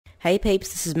Hey peeps,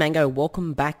 this is Mango.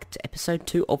 Welcome back to episode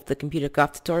 2 of the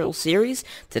ComputerCraft tutorial series.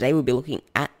 Today we'll be looking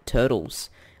at turtles.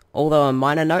 Although a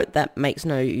minor note that makes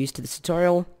no use to this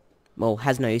tutorial, well,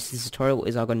 has no use to this tutorial,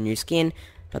 is I've got a new skin,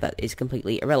 but that is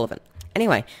completely irrelevant.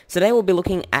 Anyway, so today we'll be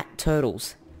looking at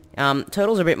turtles.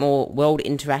 Turtles are a bit more world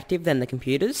interactive than the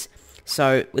computers.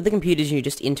 So with the computers you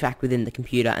just interact within the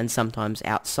computer and sometimes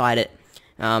outside it.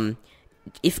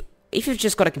 If you've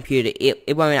just got a computer, it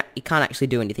can't actually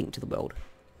do anything to the world.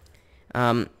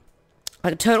 Like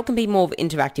a turtle can be more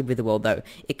interactive with the world though.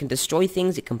 It can destroy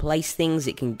things, it can place things,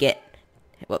 it can get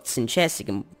what's in chests, it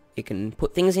can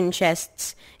put things in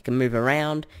chests, it can move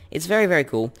around. It's very, very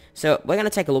cool. So we're going to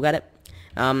take a look at it.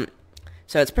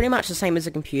 So it's pretty much the same as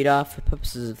a computer for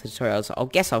purposes of the tutorial. So I'll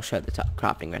show the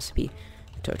crafting recipe.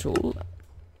 Turtle.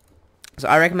 So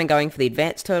I recommend going for the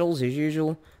advanced turtles as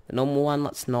usual. The normal one,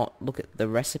 let's not look at the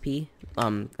recipe.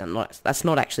 Let's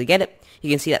not actually get it. You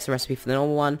can see that's the recipe for the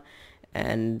normal one.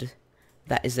 And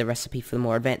that is the recipe for the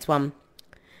more advanced one.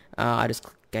 I just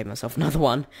gave myself another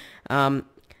one.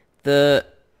 The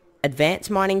advanced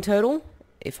mining turtle,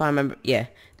 if I remember, yeah,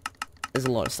 there's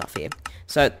a lot of stuff here.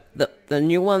 So the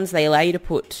new ones, they allow you to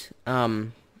put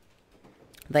the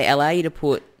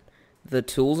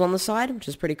tools on the side, which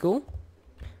is pretty cool.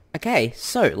 Okay,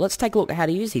 so let's take a look at how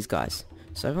to use these guys.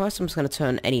 So first I'm just going to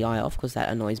turn any eye off because that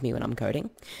annoys me when I'm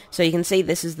coding. So you can see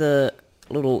this is the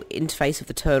little interface of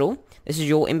the turtle. This is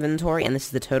your inventory and this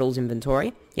is the turtle's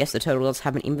inventory. Yes, the turtle does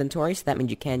have an inventory, so that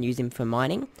means you can use him for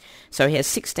mining. So he has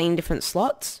 16 different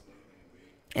slots,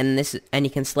 and you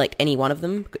can select any one of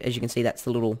them. As you can see, that's the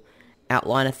little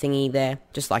outliner thingy there,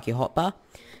 just like your hotbar.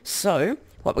 So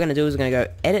what we're going to do is we're going to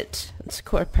go edit. Let's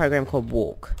call a program called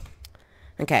walk.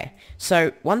 Okay,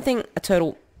 so one thing a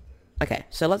turtle... Okay,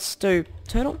 so let's do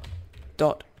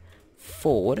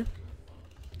turtle.forward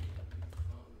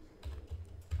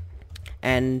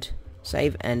and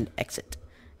save and exit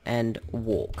and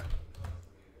walk.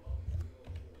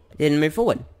 It didn't move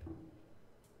forward.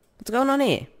 What's going on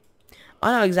here?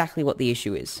 I know exactly what the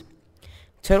issue is.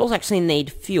 Turtles actually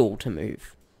need fuel to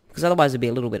move, because otherwise it'd be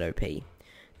a little bit OP.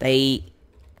 They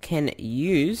can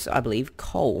use, I believe,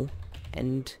 coal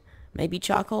and maybe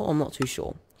charcoal, I'm not too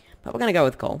sure. But we're going to go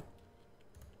with coal.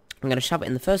 I'm going to shove it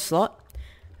in the first slot,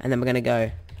 and then we're going to go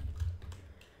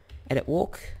edit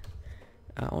walk.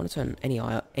 I want to turn any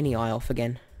eye off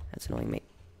again. That's annoying me.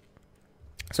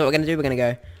 So what we're going to do, we're going to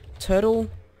go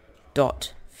turtle.fuel,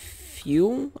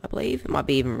 I believe. It might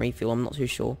be even refuel, I'm not too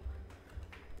sure.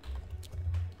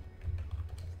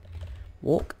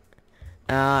 Walk.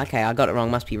 Okay, I got it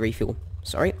wrong. Must be refuel.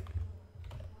 Sorry.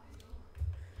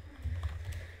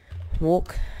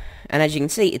 Walk. And as you can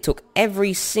see, it took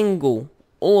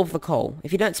all of the coal.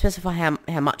 If you don't specify how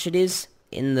much it is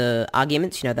in the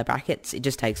arguments, the brackets, it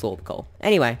just takes all the coal.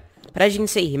 Anyway, but as you can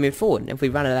see, he moved forward. If we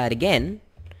run it out again,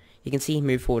 you can see he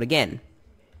moved forward again.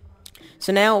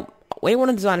 So now, we want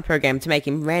to design a program to make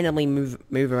him randomly move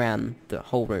around the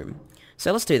whole room.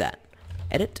 So let's do that.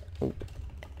 Edit.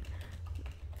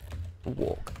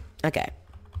 Walk. Okay.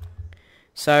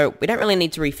 So, we don't really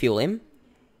need to refuel him.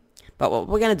 But what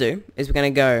we're going to do is we're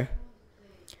going to go...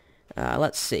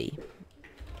 let's see.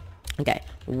 Okay,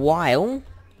 while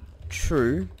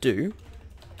true do,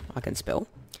 I can spell.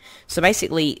 So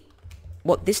basically,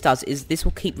 what this does is this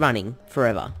will keep running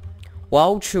forever.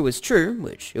 While true is true,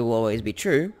 which it will always be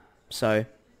true, so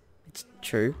it's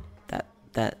true.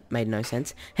 That made no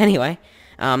sense. Anyway,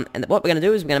 and what we're going to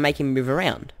do is we're going to make him move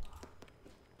around.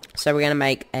 So we're going to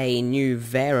make a new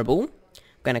variable.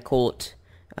 We're going to call it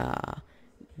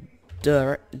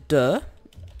dir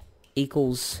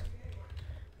equals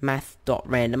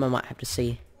math.random. I might have to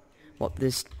see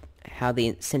how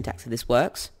the syntax of this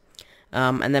works.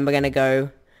 And then we're going to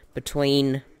go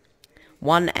between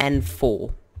 1 and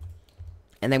 4.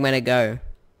 And then we're going to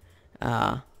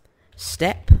go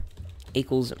step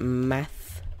equals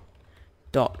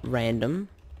math.random.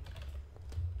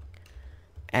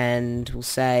 And we'll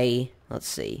say, let's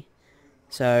see.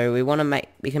 So we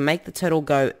can make the turtle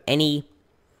go any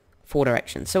 4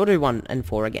 directions. So we'll do 1 and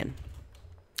 4 again.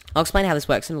 I'll explain how this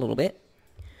works in a little bit.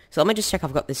 So let me just check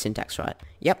I've got this syntax right.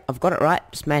 Yep, I've got it right.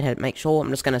 Just make sure. I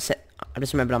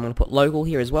just remembered I'm going to put local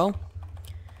here as well.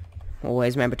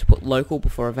 Always remember to put local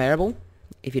before a variable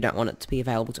if you don't want it to be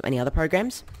available to any other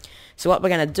programs. So what we're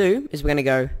going to do is we're going to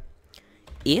go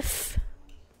if,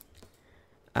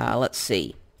 let's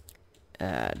see,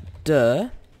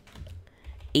 dir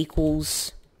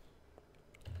equals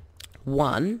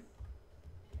 1.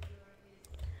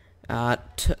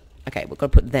 Okay, we've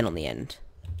got to put then on the end.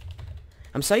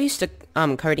 I'm so used to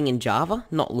coding in Java,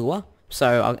 not Lua,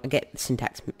 so I'll get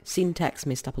syntax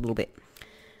messed up a little bit.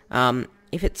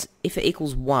 if it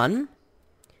equals 1,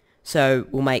 so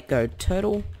we'll go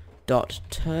turtle dot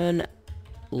turn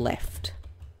left.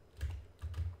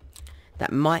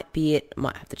 That might be it.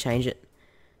 Might have to change it.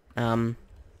 And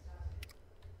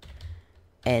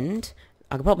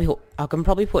I can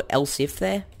probably put else if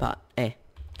there, but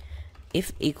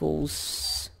if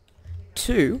equals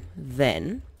 2,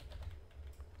 then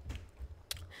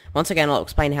once again I'll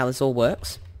explain how this all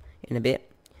works in a bit.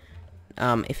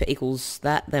 If it equals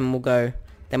that, then we'll go.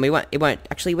 Then we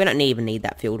don't even need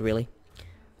that field really.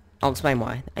 I'll explain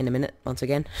why in a minute. Once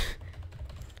again,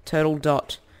 turtle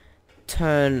dot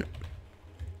turn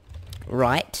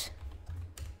right,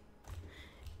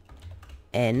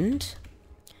 and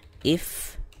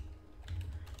if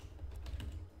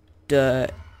dir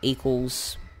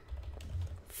equals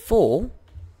 4,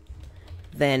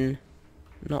 then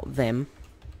not them.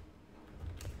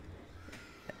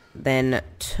 Then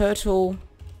turtle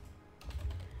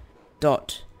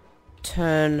dot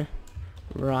turn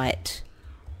right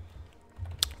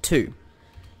 2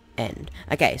 end.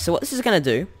 Okay, so what this is going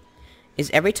to do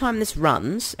is every time this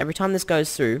runs, every time this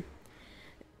goes through,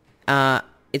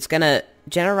 it's going to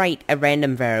generate a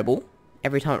random variable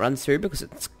every time it runs through, because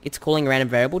it's calling a random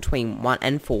variable between 1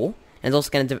 and 4, and it's also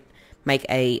going to make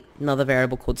another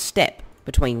variable called step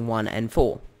between 1 and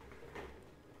 4.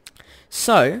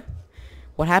 So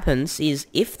what happens is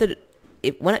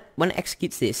when it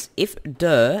executes this, if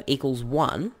dir equals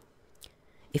 1,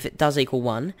 if it does equal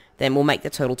 1, then we'll make the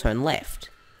turtle turn left.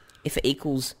 If it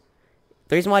equals,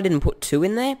 the reason why I didn't put 2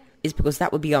 in there is because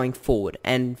that would be going forward,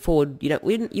 and forward you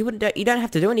don't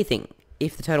have to do anything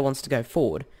if the turtle wants to go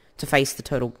forward, to face the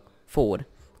turtle forward,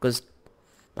 because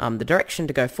the direction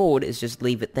to go forward is just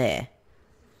leave it there.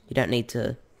 You don't need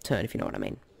to turn, if you know what I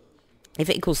mean. If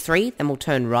it equals 3, then we'll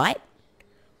turn right,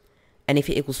 and if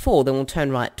it equals 4, then we'll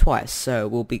turn right twice, so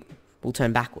we'll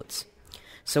turn backwards.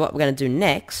 So what we're going to do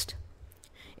next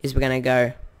is we're going to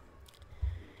go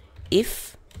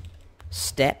if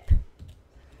step,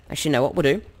 actually no, what we'll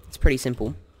do, it's pretty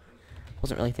simple,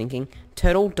 wasn't really thinking,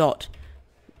 turtle dot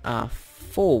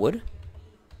forward,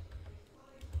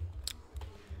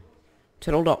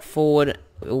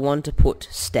 we'll want to put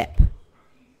step,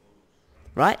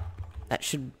 right? That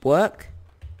should work,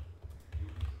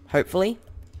 hopefully.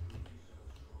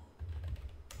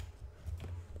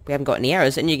 We haven't got any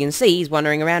errors, and you can see he's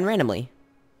wandering around randomly.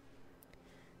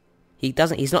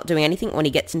 He's not doing anything when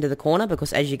he gets into the corner,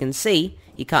 because as you can see,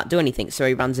 he can't do anything, so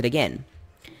he runs it again.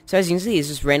 So as you can see, he's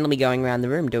just randomly going around the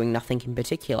room doing nothing in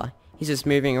particular. He's just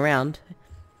moving around,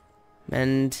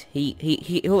 and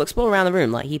he'll explore around the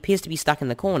room, like he appears to be stuck in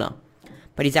the corner,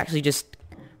 but he's actually just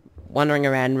wandering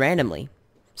around randomly.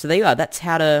 So there you are, that's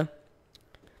how to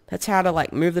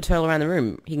like move the turtle around the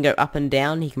room. He can go up and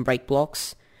down, he can break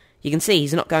blocks. You can see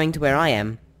he's not going to where I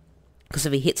am, because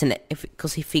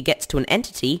if he gets to an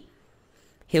entity,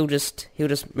 he'll just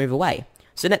move away.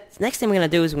 So next thing we're going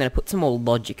to do is we're going to put some more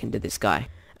logic into this guy.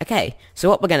 Okay, so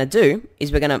what we're going to do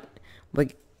is we're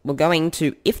going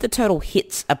to, if the turtle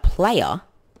hits a player,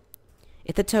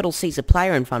 if the turtle sees a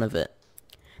player in front of it,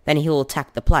 then he'll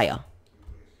attack the player.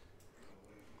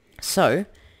 So,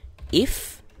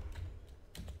 if,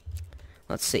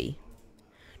 let's see,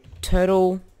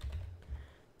 turtle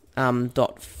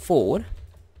dot forward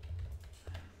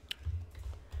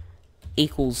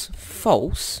equals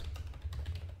false.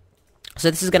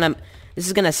 So this is gonna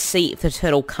see if the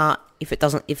turtle if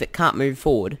it can't move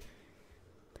forward.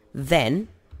 Then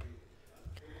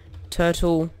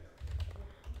turtle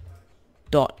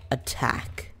dot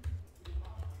attack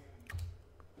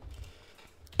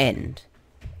end.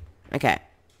 Okay.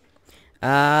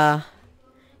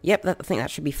 Yep, I think that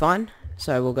should be fine.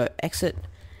 So we'll go exit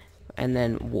and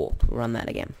then warp. We'll run that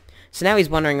again. So now he's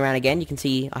wandering around again. You can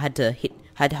see I had to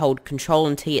hold Control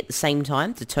and T at the same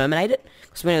time to terminate it.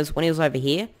 Because when he was over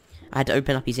here, I had to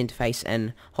open up his interface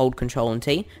and hold Control and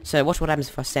T. So watch what happens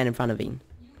if I stand in front of him.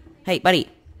 Hey, buddy.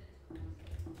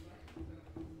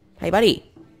 Hey, buddy.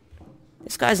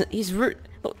 This guy's, he's rude.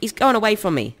 Look, he's going away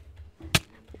from me.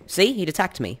 See? He'd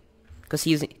attacked me.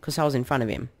 Because I was in front of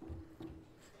him.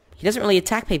 He doesn't really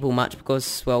attack people much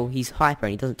because, well, he's hyper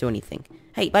and he doesn't do anything.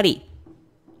 Hey, buddy.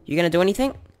 You gonna do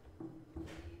anything?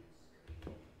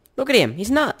 Look at him. He's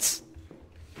nuts.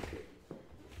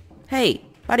 Hey,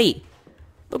 buddy.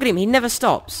 Look at him. He never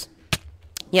stops.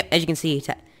 Yep, as you can see,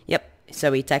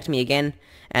 so he attacked me again.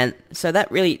 And so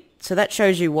that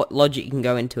shows you what logic you can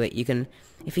go into it. You can,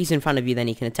 if he's in front of you, then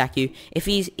he can attack you. If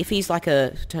he's like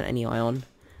a, turn any eye on.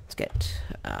 Let's get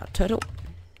turtle.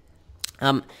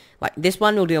 Like this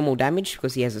one will deal more damage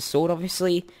because he has a sword,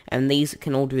 obviously, and these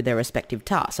can all do their respective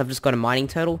tasks. I've just got a mining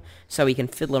turtle, so he can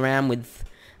fiddle around with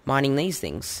mining these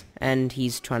things, and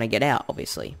he's trying to get out,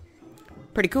 obviously.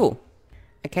 Pretty cool.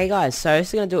 Okay guys, so this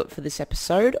is going to do it for this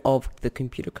episode of the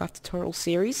ComputerCraft tutorial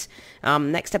series.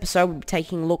 Next episode we'll be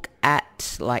taking a look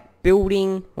at like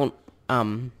building,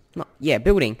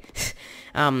 building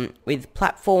with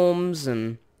platforms,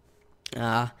 and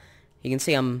you can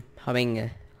see I'm having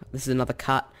this is another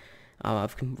cut.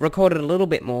 I've recorded a little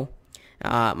bit more.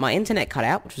 My internet cut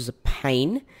out, which was a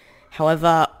pain.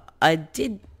 However, I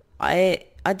did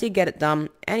get it done.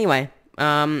 Anyway,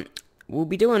 we'll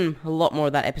be doing a lot more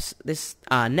of that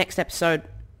next episode.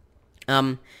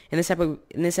 In this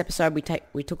episode,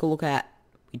 we took a look at.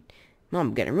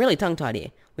 I'm getting really tongue-tied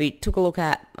here. We took a look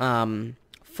at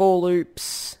for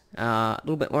loops, a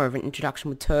little bit more of an introduction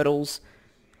with turtles,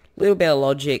 a little bit of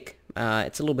logic.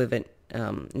 It's a little bit of an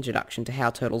introduction to how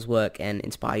turtles work and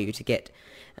inspire you to get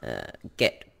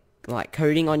like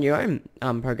coding on your own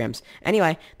programs.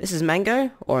 Anyway, this is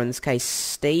Mango, or in this case,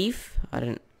 Steve. I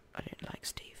don't like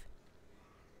Steve.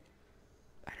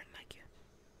 I don't like you.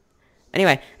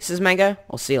 Anyway, this is Mango.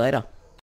 I'll see you later.